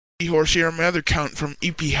StickySeahorse here, my other account from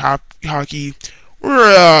EP Hockey.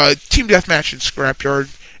 We're Team Deathmatch in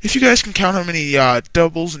Scrapyard. If you guys can count how many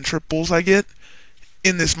doubles and triples I get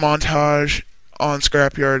in this montage on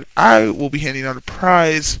Scrapyard, I will be handing out a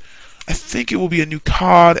prize. I think it will be a new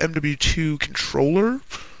COD MW2 controller.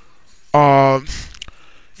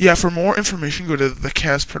 Yeah, for more information, go to the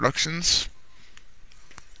Cast Productions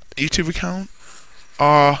YouTube account.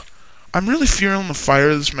 I'm really feeling the fire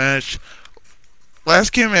of this match.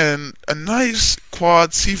 Last game had a nice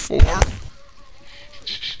quad C4.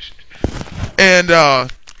 And,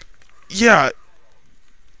 yeah.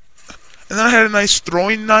 And then I had a nice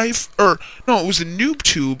throwing knife. Or, no, it was a noob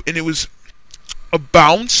tube, and it was a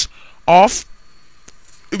bounce off.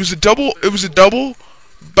 It was a double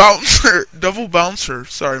bouncer. Double bouncer.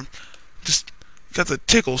 Sorry. Just got the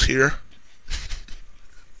tickles here.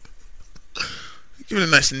 Give it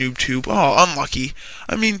a nice noob tube. Oh, unlucky.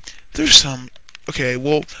 I mean, there's some... Okay,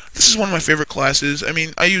 well, this is one of my favorite classes. I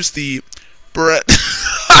mean, I use the Brett... the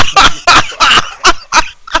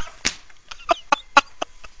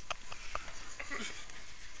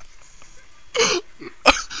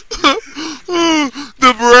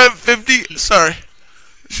Brett 50... Sorry.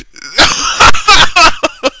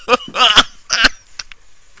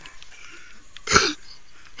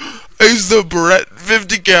 I use the Brett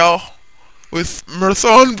 50 cal with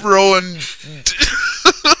Marathon Pro and...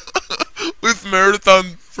 with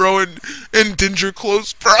Marathon Pro and Danger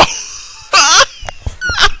Close Pro. And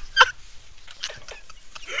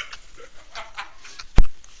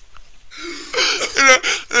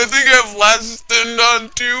I think I have last stand on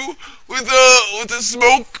too with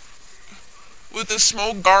the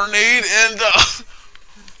smoke grenade and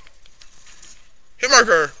hit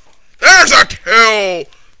marker. There's a kill.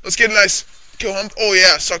 Let's get a nice kill hump. Oh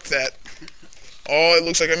yeah, suck that. Oh, it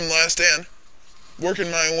looks like I'm in last stand.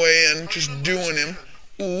 Working my way in, just doing him.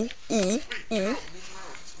 Ooh, ooh, ooh.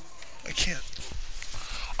 I can't.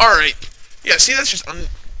 Alright. Yeah, see, that's just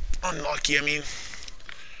unlucky. I mean,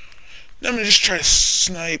 now I'm gonna just try to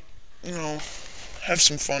snipe, you know, have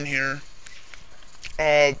some fun here.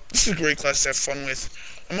 This is a great class to have fun with.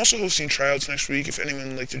 I'm also hosting tryouts next week if anyone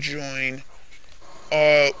would like to join.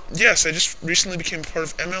 Yes, I just recently became part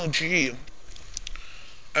of MLG.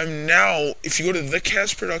 I'm now, if you go to the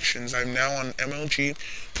Cast Productions, I'm now on MLG.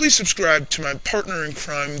 Please subscribe to my partner in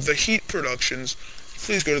crime, The Heat Productions.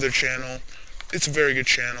 Please go to their channel. It's a very good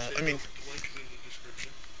channel. I mean,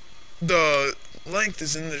 the link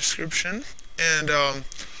is in the description, and I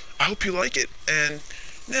hope you like it. And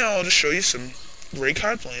now I'll just show you some great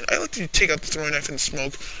COD playing. I like to take out the throwing knife and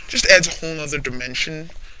smoke. Just adds a whole other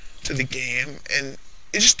dimension to the game, and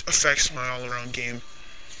it just affects my all-around game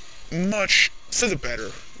much for the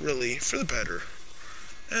better, really, for the better.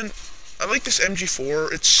 And I like this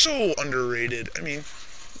MG4. It's so underrated. I mean,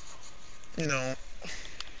 you know,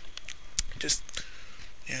 just,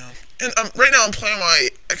 yeah. And right now I'm playing my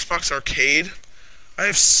Xbox Arcade. I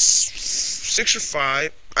have six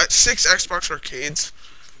Xbox Arcades.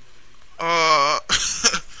 And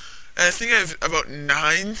I think I have about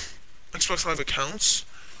 9 Xbox Live accounts.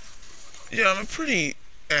 Yeah, I'm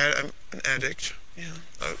I'm an addict. Yeah,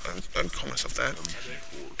 I would call myself that.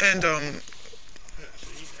 And,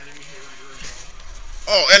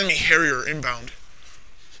 oh, enemy Harrier inbound.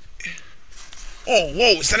 Oh,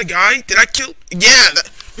 whoa, is that a guy? Did I kill? Yeah,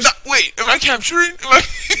 wait, am I capturing?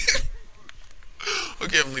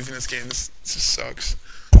 Okay, I'm leaving this game. This just sucks.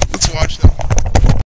 Let's watch them.